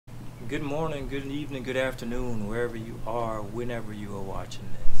Good morning, good evening, good afternoon, wherever you are, whenever you are watching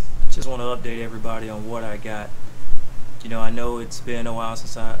this. Just want to update everybody on what I got. I know it's been a while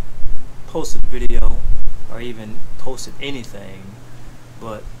since I posted a video or even posted anything,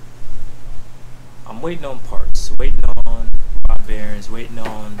 but I'm waiting on parts, waiting on rod bearings, waiting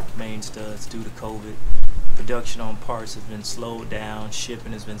on main studs due to COVID. Production on parts has been slowed down,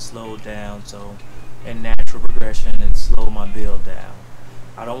 shipping has been slowed down, so in natural progression it's slowed my build down.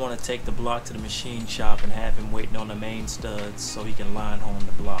 I don't want to take the block to the machine shop and have him waiting on the main studs so he can line home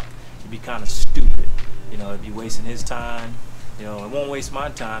the block. It'd be kind of stupid. It'd be wasting his time. It won't waste my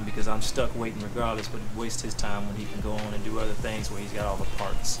time because I'm stuck waiting regardless, but it'd waste his time when he can go on and do other things where he's got all the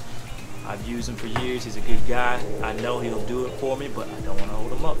parts. I've used him for years. He's a good guy. I know he'll do it for me, but I don't want to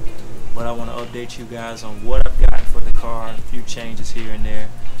hold him up. But I want to update you guys on what I've gotten for the car, a few changes here and there.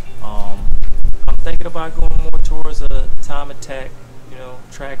 I'm thinking about going more towards a time attack,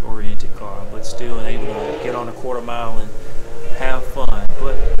 track-oriented car, but still able to get on a quarter mile and have fun.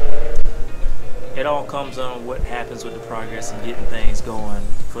 But it all comes on what happens with the progress and getting things going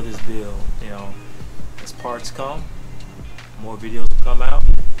for this build. As parts come, more videos will come out.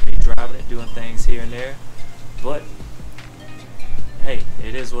 Be driving it, doing things here and there. But hey,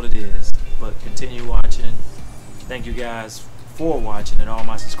 it is what it is. But continue watching. Thank you guys for watching, and all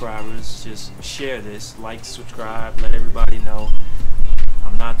my subscribers. Just share this, like, subscribe, let everybody know.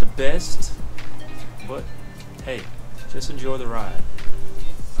 I'm not the best, but hey, just enjoy the ride.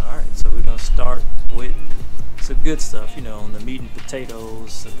 Alright, so we're going to start with some good stuff, the meat and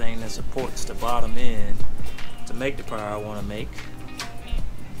potatoes, the thing that supports the bottom end to make the power I want to make.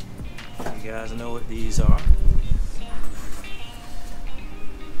 You guys know what these are.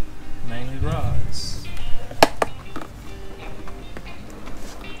 Mainly rods.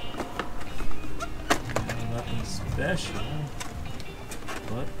 Nothing special.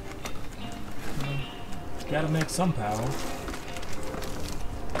 But gotta make some power.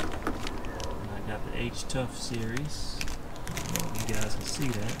 And I got the H-Tough series. You guys can see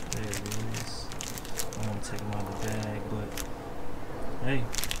that. There it is. I want to take them out of the bag, but hey.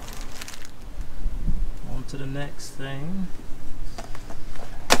 On to the next thing.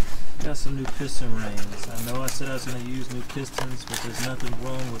 Got some new piston rings. I know I said I was going to use new pistons, but there's nothing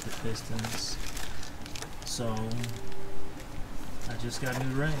wrong with the pistons. So I just got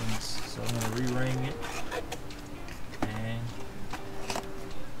new rings, so I'm going to re-ring it and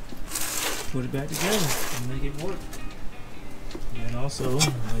put it back together and make it work. And also,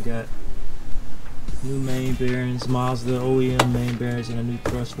 I got new main bearings, Mazda OEM main bearings, and a new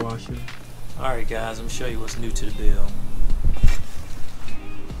thrust washer. Alright guys, I'm going to show you what's new to the build.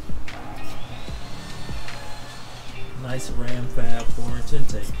 Nice Ram Fab 4-inch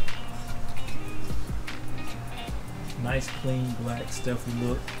intake. Nice clean black stuffy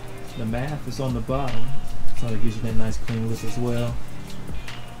look. The math is on the bottom, so it gives you that nice clean look as well.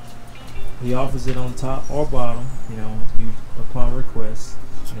 He offers it on top or bottom, upon request.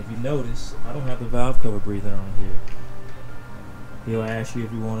 And if you notice, I don't have the valve cover breather on here. He'll ask you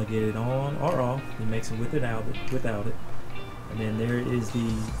if you want to get it on or off. He makes it without it. And then there is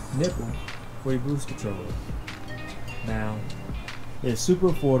the nipple for your boost controller. Now, they're super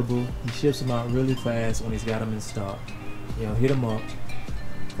affordable. He ships them out really fast when he's got them in stock. Hit them up.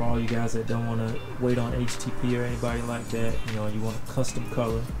 For all you guys that don't want to wait on HTP or anybody like that, you want a custom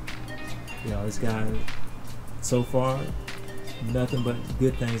color. This guy, so far, nothing but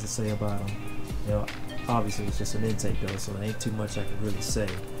good things to say about him. Obviously it's just an intake though, so there ain't too much I can really say.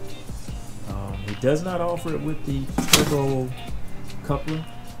 He does not offer it with the turbo coupler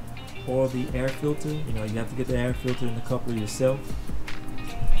or the air filter. You have to get the air filter and the coupler yourself.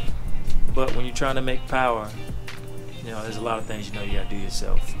 But when you're trying to make power, there's a lot of things you gotta do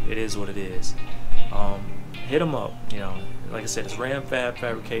yourself. It is what it is. Hit him up. Like I said, it's Ram Fab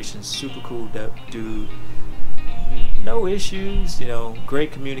Fabrication, super cool dude. No issues.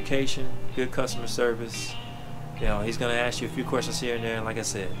 Great communication, good customer service. He's gonna ask you a few questions here and there, and like I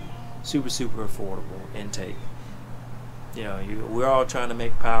said, super affordable intake. We're all trying to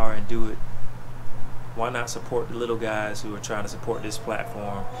make power and do it. Why not support the little guys who are trying to support this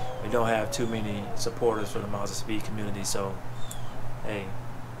platform? We don't have too many supporters for the Mazdaspeed community, so hey,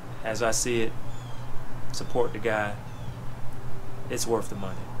 as I see it, support the guy. It's worth the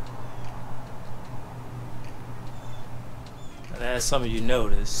money. And as some of you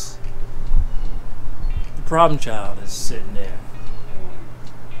notice, the problem child is sitting there.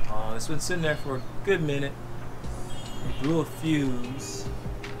 It's been sitting there for a good minute. It blew a fuse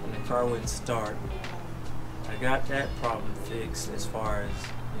and the car wouldn't start. I got that problem fixed as far as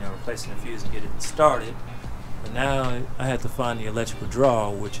replacing the fuse and getting it started. But now I had to find the electrical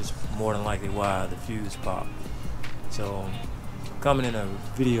draw, which is more than likely why the fuse popped. So coming in a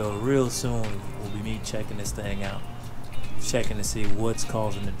video real soon will be me checking this thing out, checking to see what's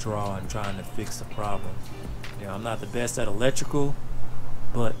causing the draw and trying to fix the problem. You know, I'm not the best at electrical,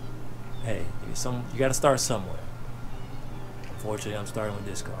 but hey, you got to start somewhere. Unfortunately, I'm starting with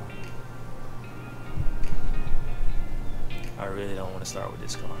this car. I really don't want to start with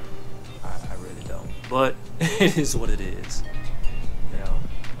this car. I really don't. But it is what it is. You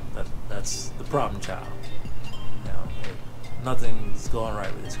know, that's the problem child. You know, nothing's going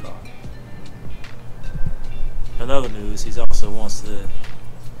right with this car. In other news, he also wants to,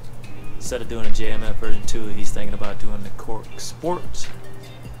 instead of doing a JMF version 2, he's thinking about doing the Cork Sport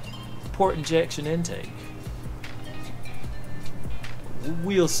port injection intake.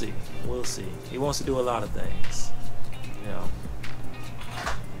 We'll see. We'll see. He wants to do a lot of things. You know.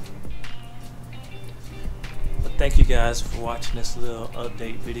 But thank you guys for watching this little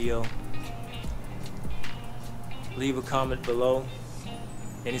update video. Leave a comment below.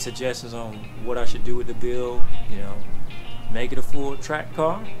 Any suggestions on what I should do with the build? You know, make it a full track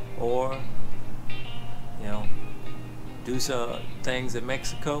car, or you know, do some things in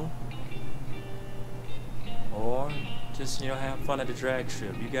Mexico, or just, you know, have fun at the drag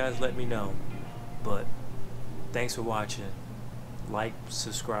strip. You guys let me know. But thanks for watching. Like,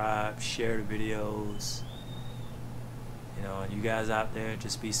 subscribe, share the videos. You know, and you guys out there,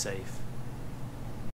 just be safe.